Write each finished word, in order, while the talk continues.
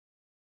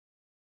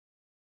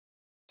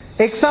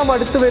Exam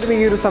അടുത്ത് വരുന്ന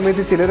ഈ ഒരു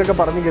സമയത്ത് ചിലരൊക്കെ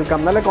പറഞ്ഞു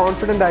കേൾക്കാം നല്ല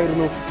കോൺഫിഡൻ്റ്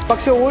ആയിരുന്നു,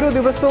 പക്ഷേ ഓരോ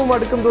ദിവസവും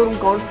അടുക്കും തോറും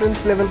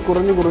കോൺഫിഡൻസ് ലെവൽ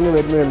കുറഞ്ഞു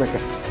വരുന്നു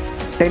എന്നൊക്കെ.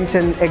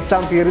 ടെൻഷൻ,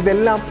 എക്സാം ഫിയർ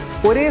ഇതെല്ലാം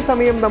ഒരേ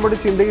സമയം നമ്മുടെ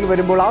ചിന്തയിൽ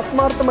വരുമ്പോൾ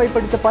ആത്മാർത്ഥമായി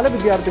പഠിച്ച പല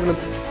വിദ്യാർത്ഥികളും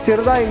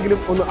ചെറുതായെങ്കിലും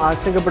ഒന്ന്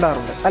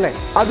ആശങ്കപ്പെടാറുണ്ട് അല്ലേ?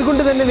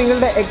 അതുകൊണ്ട് തന്നെ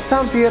നിങ്ങളുടെ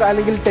എക്സാം ഫിയർ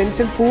അല്ലെങ്കിൽ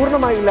ടെൻഷൻ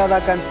പൂർണ്ണമായി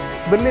ഇല്ലാതാക്കാൻ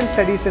ബ്രില്യൻ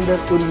സ്റ്റഡി സെന്റർ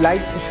ഒരു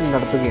ലൈവ് സെഷൻ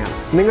നടത്തുകയാണ്.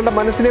 നിങ്ങളുടെ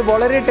മനസ്സിനെ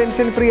വളരെ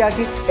ടെൻഷൻ ഫ്രീ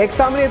ആക്കി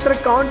എക്സാമിനെ എത്ര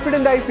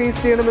കോൺഫിഡൻ്റ് ആയി ഫേസ്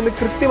ചെയ്യണമെന്ന്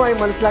കൃത്യമായി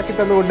മനസ്സിലാക്കി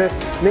തന്നുകൊണ്ട്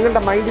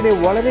നിങ്ങളുടെ മൈൻഡിനെ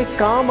വളരെ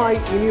കാമായി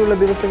ഇനിയുള്ള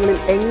ദിവസങ്ങളിൽ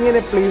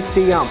എങ്ങനെ പ്ലേസ്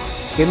ചെയ്യാം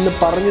എന്ന്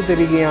പറഞ്ഞു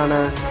തരികയാണ്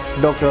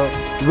doctor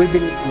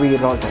Vipin V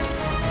റോൾട്ടൻ.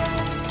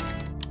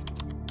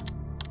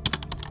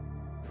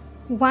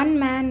 One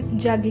man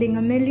juggling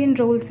a million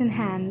roles in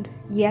hand,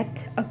 yet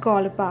a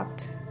call apart.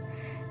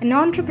 An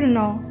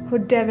entrepreneur who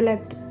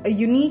developed a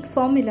unique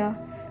formula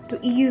to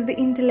ease the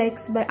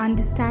intellects by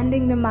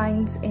understanding the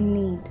minds in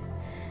need.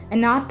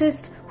 An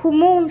artist who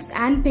molds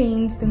and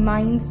paints the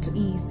minds to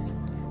ease.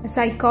 A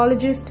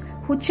psychologist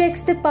who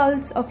checks the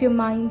pulse of your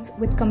minds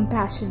with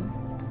compassion.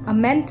 A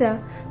mentor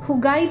who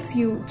guides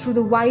you through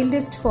the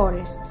wildest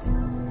forests.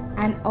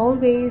 And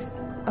always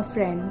a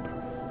friend.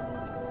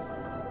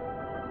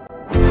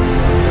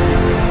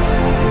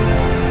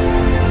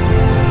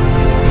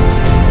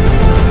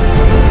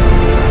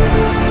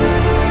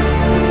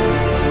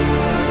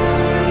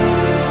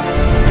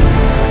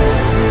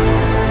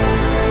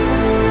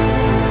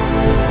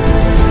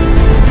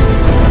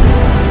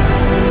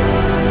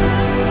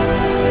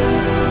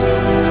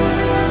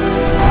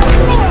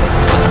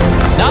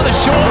 Another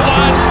short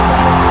one.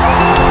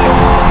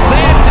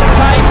 Samson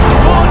takes the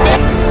one.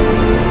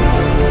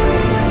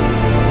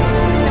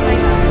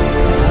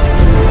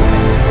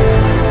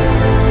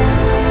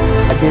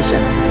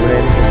 Attention,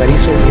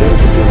 പരീക്ഷ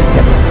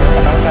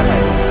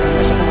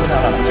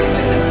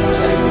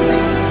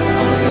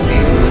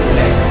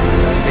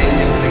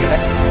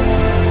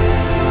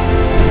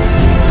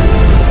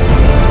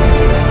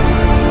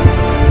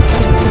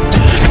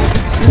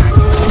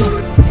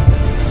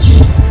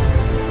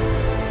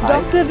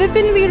Dr.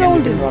 Vipin V.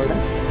 Roldan,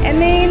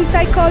 MA in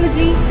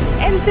Psychology,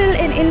 MPhil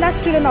in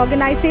Industrial and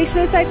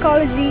Organizational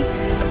Psychology,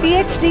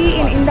 PhD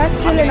in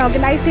Industrial and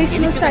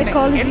Organizational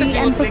Psychology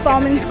and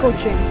Performance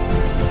Coaching.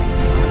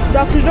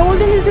 Dr.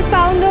 Roldan is the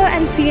founder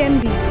and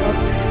CMD of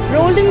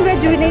Roldan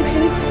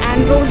Rejuvenation and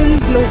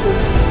Roldan's Global.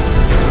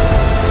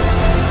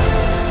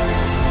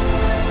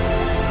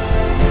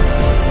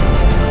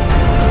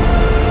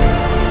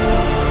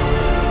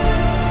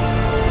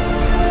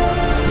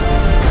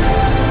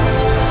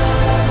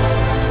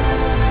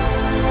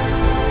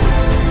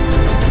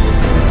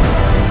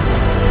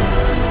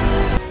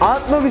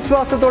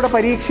 ആത്മവിശ്വാസത്തോടെ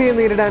പരീക്ഷയെ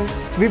നേരിടാൻ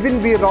Vipin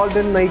V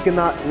Roldan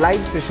നയിക്കുന്ന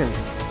live session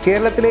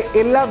കേരളത്തിലെ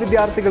എല്ലാ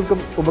വിദ്യാർത്ഥികൾക്കും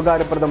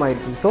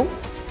ഉപകാരപ്രദമായിരിക്കും. So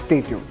stay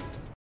tune.